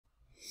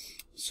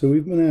So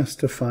we've been asked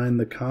to find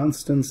the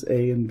constants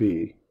a and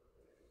b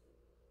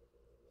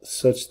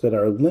such that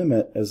our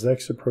limit as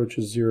x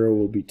approaches 0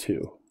 will be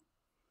 2.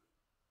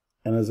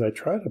 And as I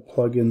try to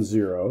plug in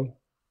 0,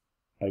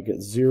 I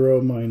get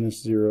 0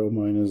 minus 0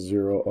 minus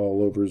 0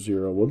 all over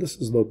 0. Well, this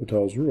is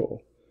L'Hopital's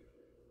rule.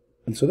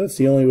 And so that's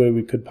the only way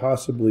we could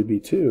possibly be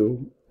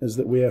 2, is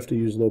that we have to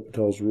use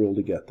L'Hopital's rule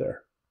to get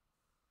there.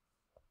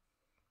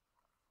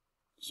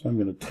 So I'm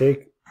going to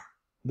take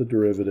the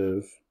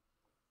derivative.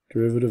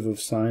 Derivative of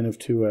sine of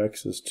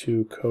 2x is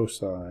 2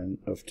 cosine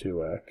of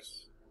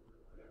 2x.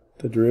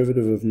 The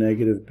derivative of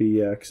negative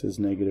bx is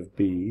negative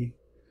b.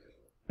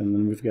 And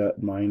then we've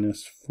got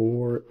minus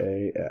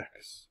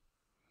 4ax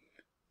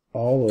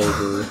all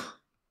over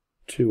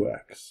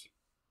 2x.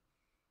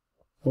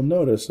 Well,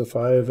 notice if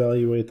I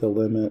evaluate the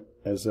limit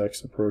as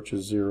x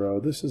approaches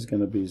 0, this is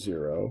going to be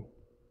 0.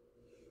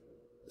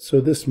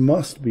 So this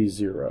must be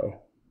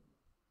 0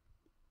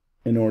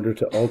 in order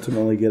to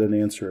ultimately get an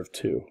answer of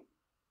 2.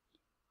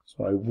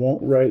 So I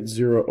won't write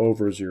 0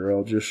 over 0,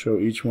 I'll just show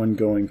each one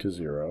going to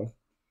 0.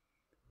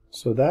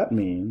 So that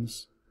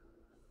means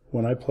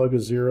when I plug a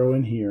 0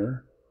 in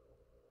here,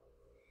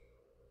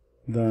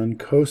 then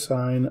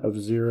cosine of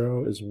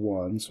 0 is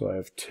 1, so I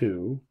have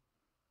 2,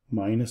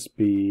 minus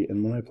b,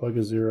 and when I plug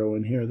a 0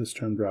 in here, this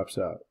term drops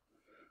out.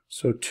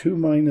 So 2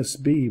 minus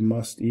b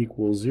must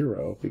equal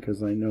 0,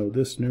 because I know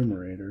this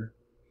numerator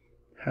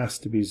has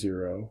to be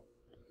 0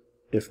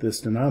 if this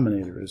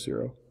denominator is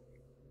 0.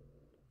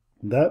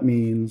 That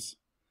means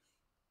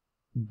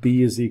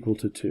b is equal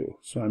to 2,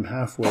 so I'm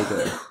halfway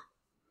there.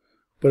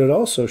 But it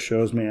also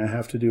shows me I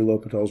have to do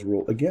L'Hopital's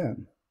rule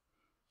again.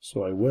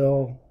 So I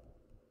will.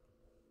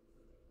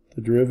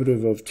 The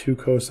derivative of 2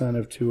 cosine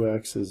of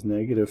 2x is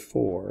negative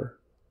 4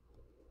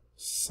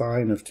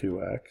 sine of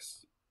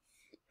 2x.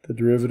 The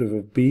derivative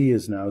of b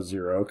is now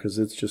 0 because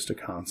it's just a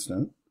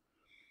constant.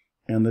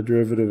 And the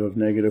derivative of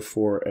negative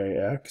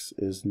 4ax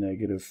is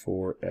negative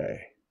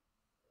 4a.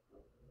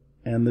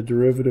 And the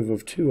derivative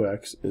of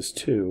 2x is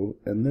 2,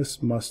 and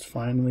this must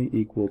finally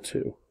equal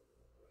 2.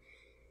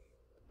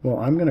 Well,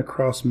 I'm going to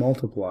cross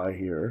multiply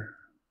here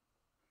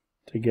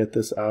to get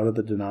this out of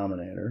the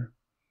denominator.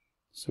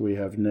 So we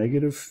have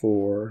negative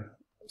 4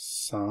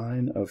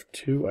 sine of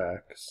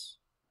 2x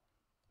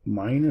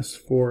minus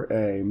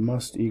 4a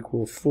must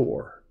equal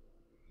 4,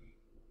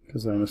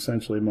 because I'm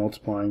essentially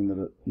multiplying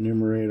the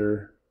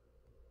numerator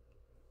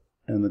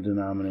and the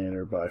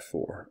denominator by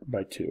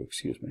 2,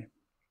 excuse me.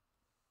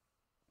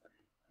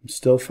 I'm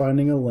still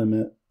finding a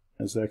limit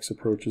as x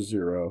approaches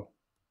 0.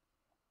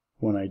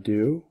 When I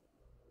do,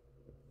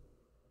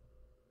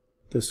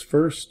 this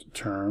first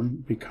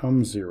term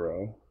becomes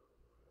 0.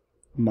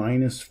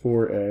 Minus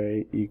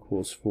 4a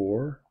equals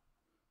 4.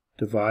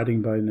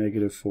 Dividing by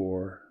negative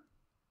 4,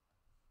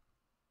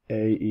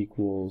 a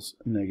equals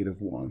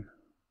negative 1.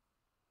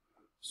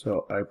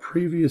 So I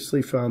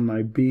previously found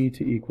my b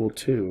to equal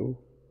 2,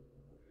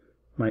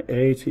 my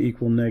a to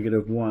equal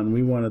negative 1.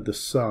 We wanted the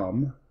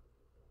sum,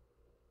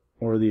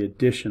 or the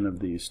addition of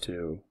these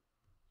two.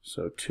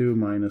 So 2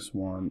 minus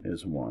 1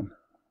 is 1.